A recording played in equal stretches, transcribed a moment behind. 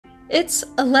It's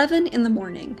 11 in the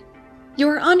morning.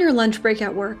 You're on your lunch break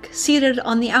at work, seated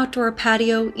on the outdoor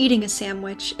patio, eating a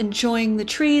sandwich, enjoying the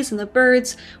trees and the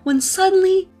birds, when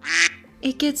suddenly,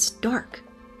 it gets dark.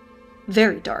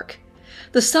 Very dark.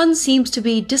 The sun seems to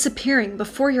be disappearing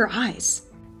before your eyes.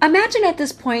 Imagine at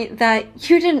this point that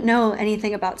you didn't know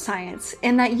anything about science,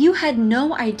 and that you had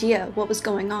no idea what was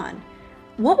going on.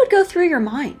 What would go through your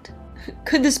mind?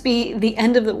 Could this be the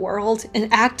end of the world, an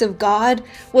act of God?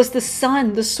 Was the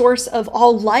sun, the source of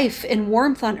all life and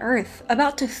warmth on Earth,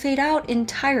 about to fade out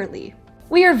entirely?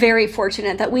 We are very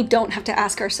fortunate that we don't have to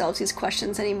ask ourselves these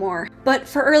questions anymore. But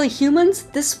for early humans,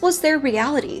 this was their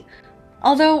reality.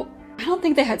 Although, I don't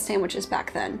think they had sandwiches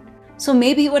back then. So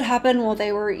maybe it would happen while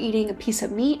they were eating a piece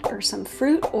of meat or some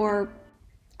fruit, or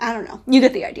I don't know. You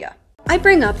get the idea. I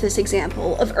bring up this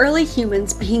example of early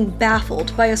humans being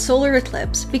baffled by a solar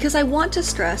eclipse because I want to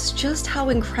stress just how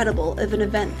incredible of an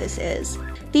event this is.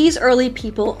 These early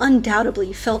people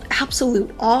undoubtedly felt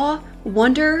absolute awe,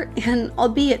 wonder, and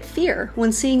albeit fear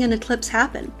when seeing an eclipse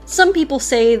happen. Some people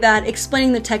say that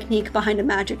explaining the technique behind a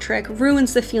magic trick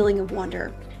ruins the feeling of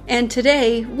wonder. And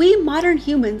today, we modern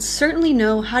humans certainly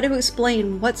know how to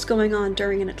explain what's going on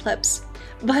during an eclipse.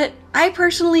 But I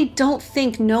personally don't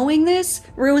think knowing this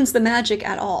ruins the magic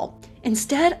at all.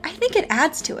 Instead, I think it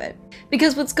adds to it.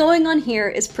 Because what's going on here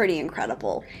is pretty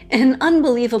incredible. An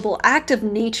unbelievable act of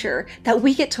nature that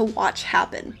we get to watch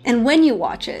happen. And when you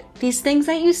watch it, these things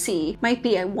that you see might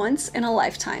be a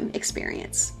once-in-a-lifetime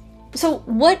experience. So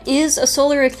what is a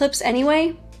solar eclipse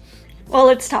anyway? Well,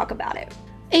 let's talk about it.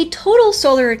 A total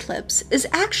solar eclipse is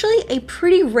actually a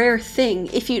pretty rare thing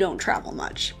if you don't travel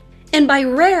much. And by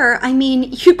rare, I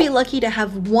mean you'd be lucky to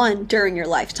have one during your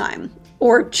lifetime,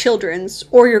 or children's,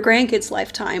 or your grandkids'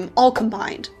 lifetime, all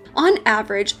combined. On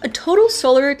average, a total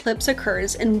solar eclipse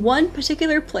occurs in one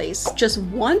particular place just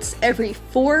once every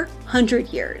 400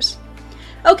 years.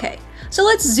 Okay, so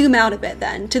let's zoom out a bit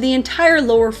then to the entire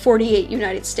lower 48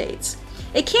 United States.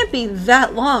 It can't be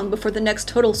that long before the next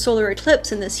total solar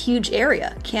eclipse in this huge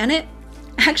area, can it?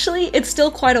 Actually, it's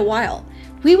still quite a while.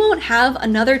 We won't have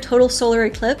another total solar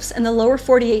eclipse in the lower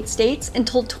 48 states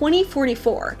until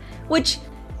 2044, which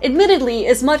admittedly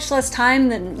is much less time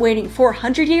than waiting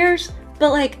 400 years,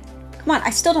 but like, come on, I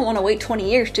still don't want to wait 20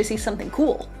 years to see something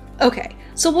cool. Okay,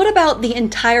 so what about the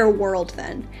entire world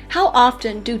then? How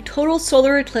often do total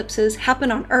solar eclipses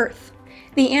happen on Earth?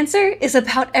 The answer is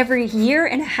about every year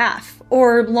and a half,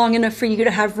 or long enough for you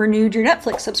to have renewed your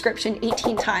Netflix subscription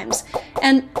 18 times.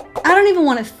 And I don't even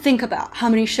want to think about how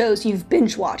many shows you've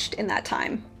binge watched in that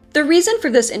time. The reason for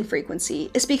this infrequency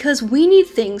is because we need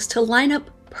things to line up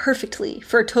perfectly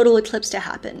for a total eclipse to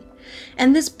happen.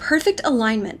 And this perfect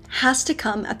alignment has to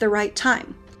come at the right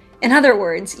time. In other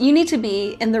words, you need to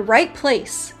be in the right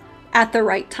place at the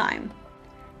right time.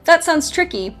 If that sounds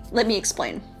tricky, let me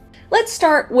explain. Let's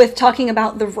start with talking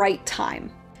about the right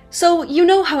time. So you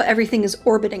know how everything is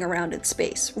orbiting around in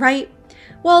space, right?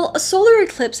 Well, a solar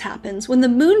eclipse happens when the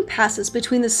moon passes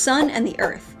between the sun and the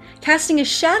Earth, casting a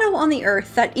shadow on the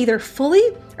Earth that either fully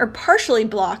or partially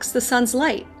blocks the sun's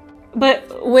light.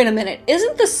 But wait a minute,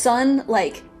 isn't the sun,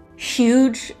 like,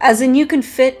 huge? As in you can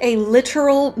fit a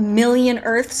literal million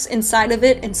Earths inside of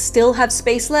it and still have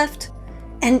space left?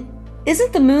 And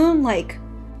isn't the moon, like,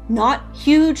 not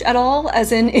huge at all,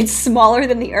 as in it's smaller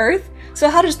than the Earth? So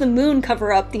how does the moon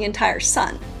cover up the entire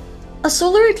sun? A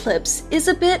solar eclipse is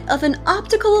a bit of an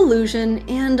optical illusion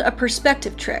and a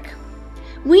perspective trick.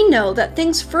 We know that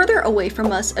things further away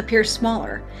from us appear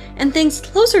smaller, and things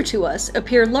closer to us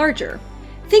appear larger.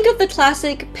 Think of the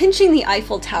classic pinching the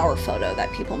Eiffel Tower photo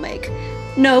that people make.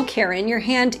 No, Karen, your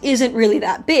hand isn't really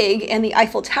that big, and the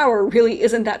Eiffel Tower really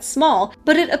isn't that small,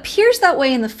 but it appears that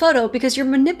way in the photo because you're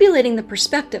manipulating the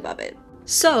perspective of it.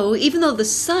 So, even though the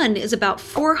sun is about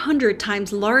 400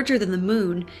 times larger than the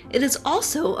moon, it is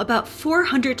also about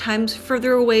 400 times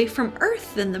further away from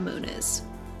Earth than the moon is.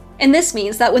 And this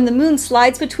means that when the moon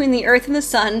slides between the Earth and the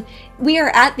sun, we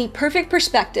are at the perfect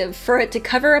perspective for it to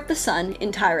cover up the sun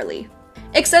entirely.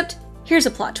 Except, here's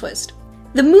a plot twist.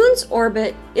 The moon's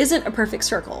orbit isn't a perfect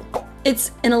circle.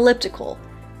 It's an elliptical.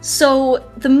 So,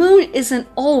 the moon isn't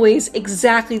always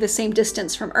exactly the same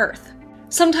distance from Earth.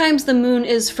 Sometimes the moon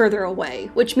is further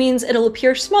away, which means it'll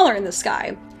appear smaller in the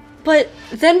sky. But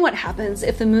then what happens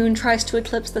if the moon tries to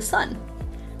eclipse the sun?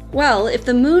 Well, if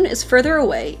the moon is further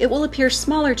away, it will appear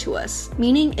smaller to us,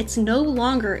 meaning it's no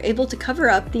longer able to cover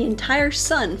up the entire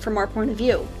sun from our point of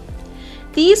view.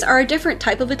 These are a different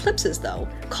type of eclipses though,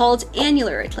 called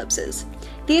annular eclipses.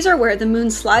 These are where the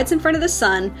moon slides in front of the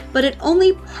sun, but it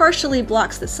only partially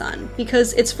blocks the sun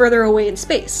because it's further away in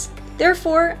space,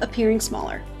 therefore appearing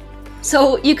smaller.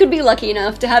 So you could be lucky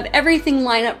enough to have everything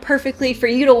line up perfectly for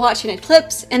you to watch an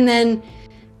eclipse, and then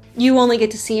you only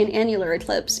get to see an annular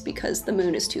eclipse because the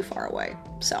moon is too far away.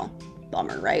 So,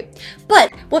 bummer, right?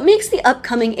 But what makes the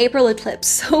upcoming April eclipse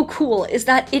so cool is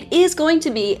that it is going to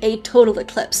be a total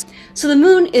eclipse. So the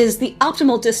moon is the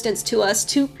optimal distance to us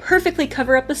to perfectly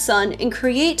cover up the sun and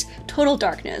create total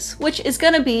darkness, which is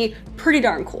gonna be pretty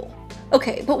darn cool.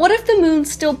 Okay, but what if the moon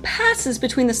still passes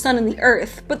between the sun and the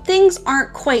earth, but things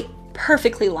aren't quite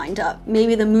perfectly lined up?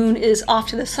 Maybe the moon is off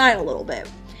to the side a little bit.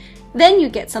 Then you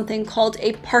get something called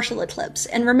a partial eclipse,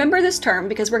 and remember this term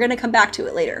because we're going to come back to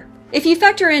it later. If you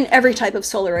factor in every type of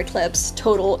solar eclipse,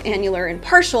 total, annular, and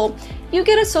partial, you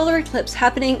get a solar eclipse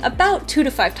happening about 2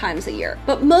 to 5 times a year,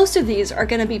 but most of these are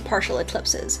going to be partial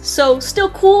eclipses, so still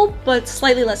cool, but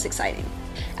slightly less exciting.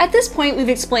 At this point, we've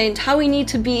explained how we need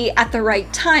to be at the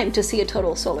right time to see a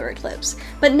total solar eclipse,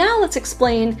 but now let's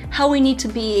explain how we need to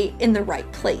be in the right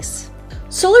place.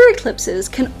 Solar eclipses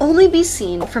can only be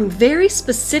seen from very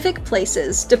specific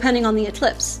places depending on the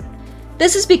eclipse.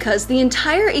 This is because the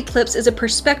entire eclipse is a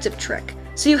perspective trick,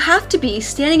 so you have to be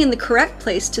standing in the correct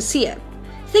place to see it.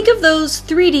 Think of those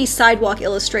 3D sidewalk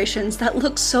illustrations that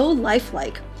look so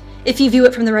lifelike. If you view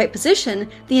it from the right position,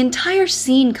 the entire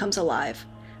scene comes alive.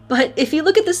 But if you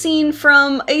look at the scene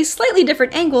from a slightly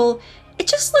different angle, it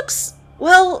just looks,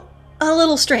 well, a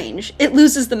little strange. It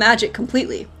loses the magic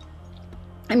completely.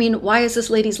 I mean, why is this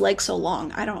lady's leg so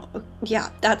long?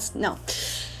 No.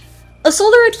 A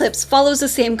solar eclipse follows the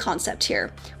same concept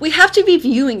here. We have to be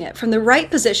viewing it from the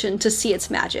right position to see its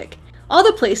magic. All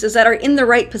the places that are in the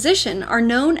right position are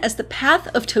known as the path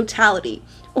of totality,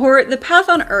 or the path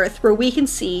on Earth where we can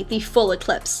see the full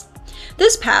eclipse.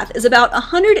 This path is about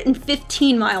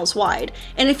 115 miles wide,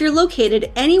 and if you're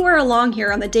located anywhere along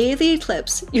here on the day of the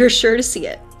eclipse, you're sure to see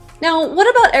it. Now, what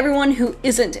about everyone who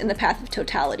isn't in the path of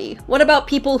totality? What about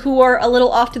people who are a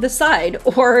little off to the side,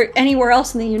 or anywhere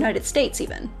else in the United States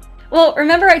even? Well,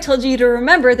 remember I told you to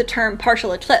remember the term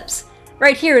partial eclipse.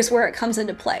 Right here is where it comes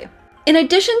into play. In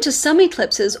addition to some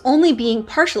eclipses only being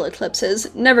partial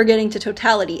eclipses, never getting to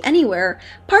totality anywhere,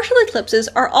 partial eclipses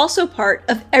are also part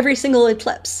of every single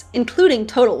eclipse, including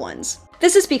total ones.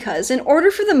 This is because in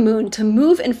order for the moon to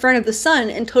move in front of the sun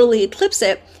and totally eclipse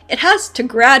it, it has to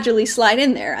gradually slide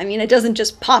in there. I mean, it doesn't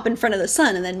just pop in front of the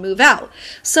sun and then move out.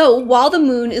 So while the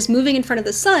moon is moving in front of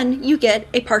the sun, you get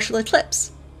a partial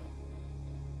eclipse.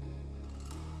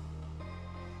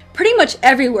 Pretty much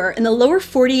everywhere in the lower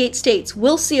 48 states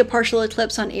will see a partial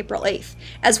eclipse on April 8th,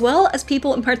 as well as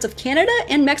people in parts of Canada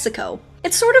and Mexico.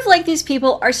 It's sort of like these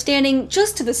people are standing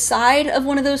just to the side of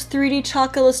one of those 3D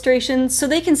chalk illustrations so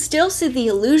they can still see the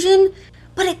illusion,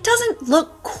 but it doesn't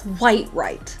look quite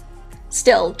right.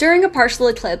 Still, during a partial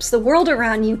eclipse, the world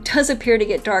around you does appear to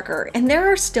get darker, and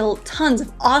there are still tons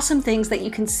of awesome things that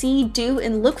you can see, do,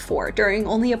 and look for during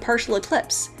only a partial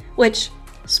eclipse, which,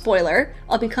 spoiler,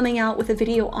 I'll be coming out with a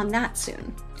video on that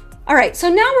soon. Alright, so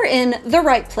now we're in the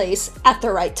right place at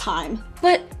the right time.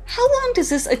 But how long does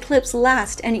this eclipse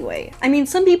last anyway? I mean,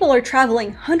 some people are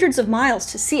traveling hundreds of miles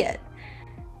to see it.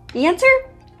 The answer?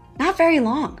 Not very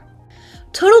long.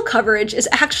 Total coverage is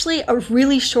actually a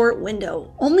really short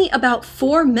window, only about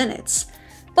 4 minutes.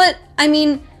 But, I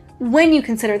mean, when you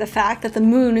consider the fact that the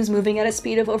moon is moving at a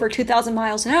speed of over 2,000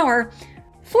 miles an hour,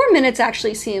 4 minutes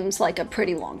actually seems like a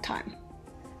pretty long time.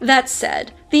 That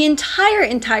said, the entire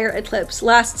eclipse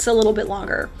lasts a little bit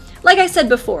longer. Like I said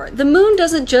before, the moon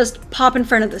doesn't just pop in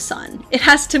front of the sun. It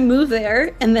has to move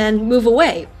there and then move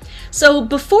away. So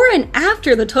before and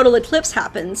after the total eclipse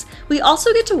happens, we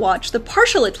also get to watch the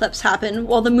partial eclipse happen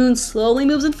while the moon slowly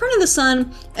moves in front of the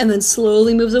sun and then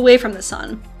slowly moves away from the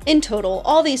sun. In total,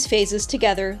 all these phases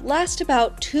together last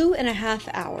about 2.5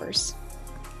 hours.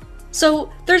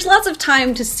 So there's lots of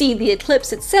time to see the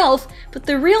eclipse itself, but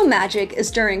the real magic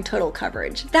is during total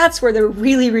coverage. That's where the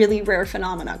really rare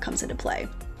phenomena comes into play.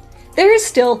 There is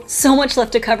still so much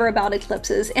left to cover about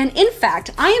eclipses, and in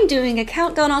fact, I am doing a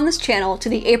countdown on this channel to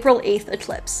the April 8th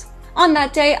eclipse. On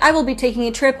that day, I will be taking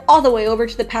a trip all the way over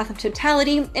to the path of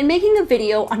totality and making a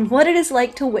video on what it is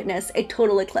like to witness a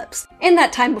total eclipse. In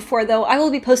that time before though, I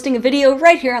will be posting a video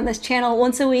right here on this channel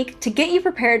once a week to get you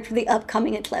prepared for the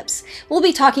upcoming eclipse. We'll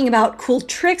be talking about cool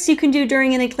tricks you can do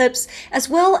during an eclipse, as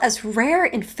well as rare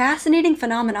and fascinating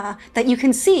phenomena that you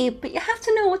can see, but you have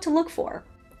to know what to look for.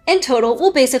 In total,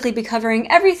 we'll basically be covering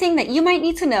everything that you might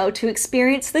need to know to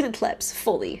experience the eclipse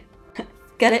fully.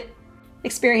 Get it?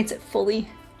 Experience it fully.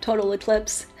 Total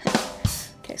eclipse.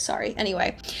 Okay. Okay, sorry.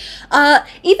 Anyway,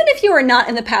 even if you are not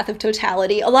in the path of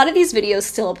totality, a lot of these videos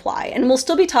still apply, and we'll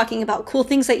still be talking about cool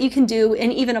things that you can do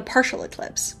in even a partial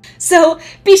eclipse. So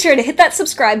be sure to hit that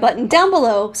subscribe button down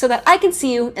below so that I can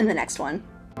see you in the next one.